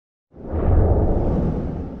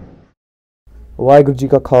Waheguru Ji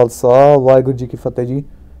Ka Khalsa, Waheguru Ji Ki Fateh Ji.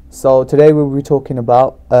 So today we'll be talking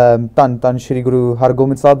about Tan Shri Guru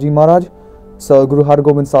Hargobind Sahib Ji Maharaj. So Guru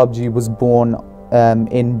Hargobind Sahib Ji was born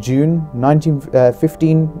in June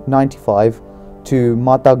 1595 to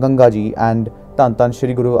Mata Ganga Ji and Tan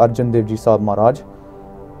Shri Guru Arjan Dev Ji Sahib Maharaj.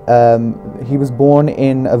 He was born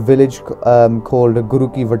in a village called Guru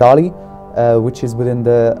Ki Vadali, which is within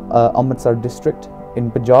the Amritsar district in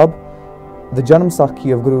Punjab. The Janam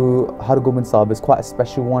Sakhi of Guru Hargobind Sahib is quite a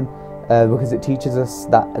special one because it teaches us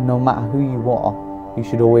that no matter who you are, you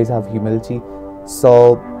should always have humility.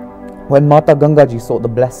 So when Mata Ganga Ji sought the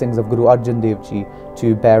blessings of Guru Arjan Dev Ji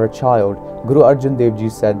to bear a child, Guru Arjan Dev Ji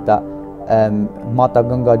said that Mata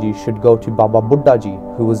Ganga Ji should go to Baba Buddha Ji,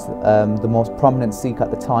 who was the most prominent Sikh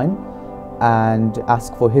at the time, and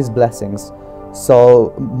ask for his blessings.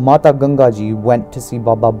 So Mata Ganga Ji went to see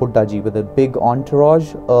Baba Buddha Ji with a big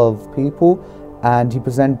entourage of people, and she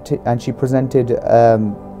presented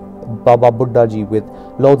Baba Buddha Ji with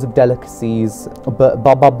loads of delicacies. But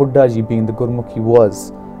Baba Buddha Ji, being the Gurmukh he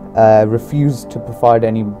was, refused to provide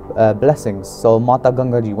any blessings. So Mata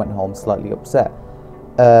Ganga Ji went home slightly upset.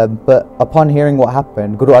 But upon hearing what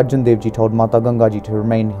happened, Guru Arjan Dev Ji told Mata Ganga Ji to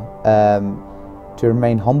remain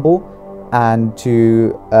humble and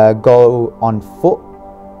to go on foot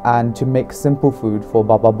and to make simple food for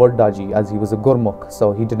Baba Buddha Ji, as he was a Gurmukh,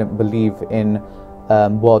 so he didn't believe in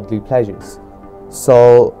worldly pleasures.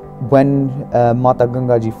 So when Mata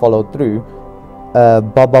Ganga Ji followed through,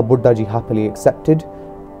 Baba Buddha Ji happily accepted,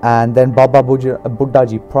 and then Baba Buddha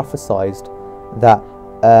Ji prophesied that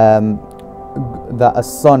that a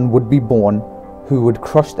son would be born who would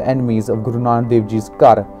crush the enemies of Guru Nanak Dev Ji's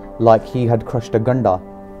car like he had crushed a ganda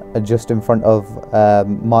just in front of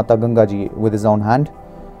Mata Ganga Ji with his own hand.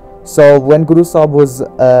 So when Guru Sahib was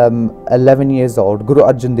 11 years old, Guru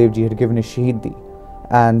Arjan Dev Ji had given a Shahidi,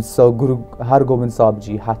 and so Guru Hargobind Sahib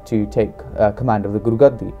Ji had to take command of the Guru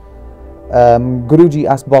Gaddi. Guruji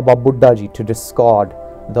asked Baba Buddha Ji to discard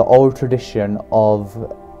the old tradition of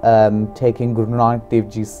taking Guru Nanak Dev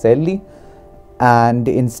Ji's Seli, and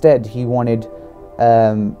instead he wanted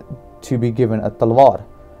to be given a talwar.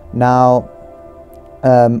 Now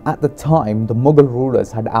at the time, the Mughal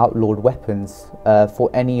rulers had outlawed weapons for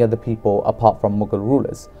any other people apart from Mughal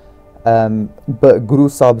rulers. But Guru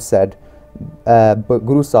Sahib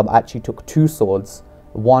actually took two swords,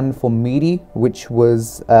 one for Miri, which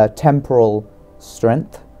was temporal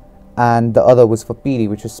strength, and the other was for Piri,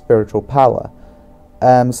 which was spiritual power.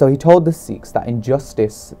 So he told the Sikhs that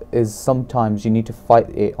injustice is sometimes you need to fight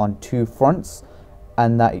it on two fronts,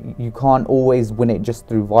 and that you can't always win it just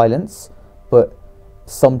through violence, but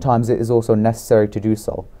sometimes it is also necessary to do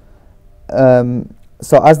so.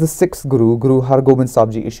 So as the sixth Guru, Guru Hargobind Sahib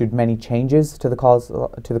Ji issued many changes to the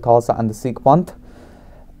Khalsa and the Sikh Panth.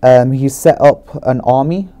 He set up an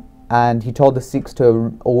army, and he told the Sikhs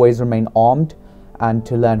to always remain armed and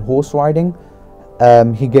to learn horse riding.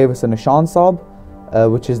 He gave us a Nishan Sahib,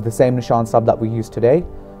 which is the same Nishan Sahib that we use today.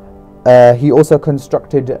 He also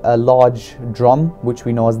constructed a large drum, which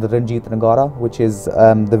we know as the Ranjit Nagara, which is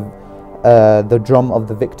the drum of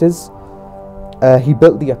the victors. He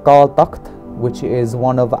built the Akaal Takht, which is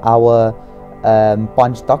one of our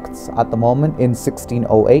Panch Takhts at the moment, in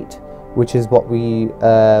 1608, which is what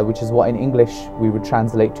in English we would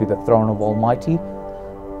translate to the Throne of Almighty.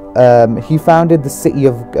 He founded the city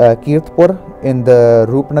of Kirtpur in the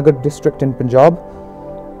Rupnagar district in Punjab.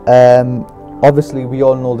 Obviously we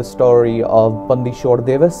all know the story of Bandi Chhor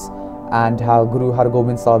Divas and how Guru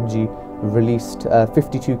Hargobind Sahib Ji released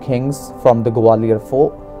 52 kings from the Gwalior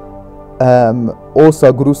fort.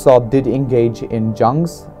 Also Guru Sahib did engage in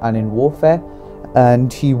jungs and in warfare,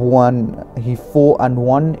 and he fought and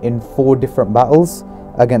won in 4 different battles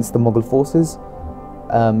against the Mughal forces.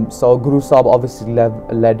 So Guru Sahib obviously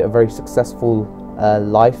led a very successful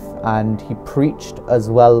life, and he preached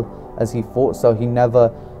as well as he fought, so he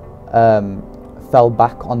never fell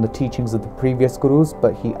back on the teachings of the previous Gurus,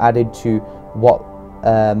 but he added to what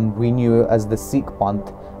we knew as the Sikh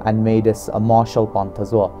Panth and made us a martial Panth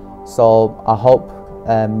as well. So I hope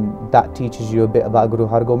that teaches you a bit about Guru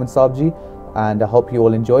Hargobind Sahib Ji, and I hope you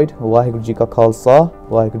all enjoyed. Waheguru Ji Ka Khalsa,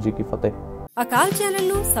 Waheguru Ji Ki Fateh. Akaal Channel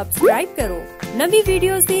ਨੂੰ subscribe ਕਰੋ, ਨਵੀਂ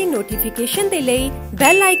videos ਦੀ notification ਦੇ ਲਈ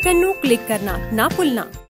bell icon ਨੂੰ click ਕਰਨਾ ਨਾ ਭੁੱਲਣਾ।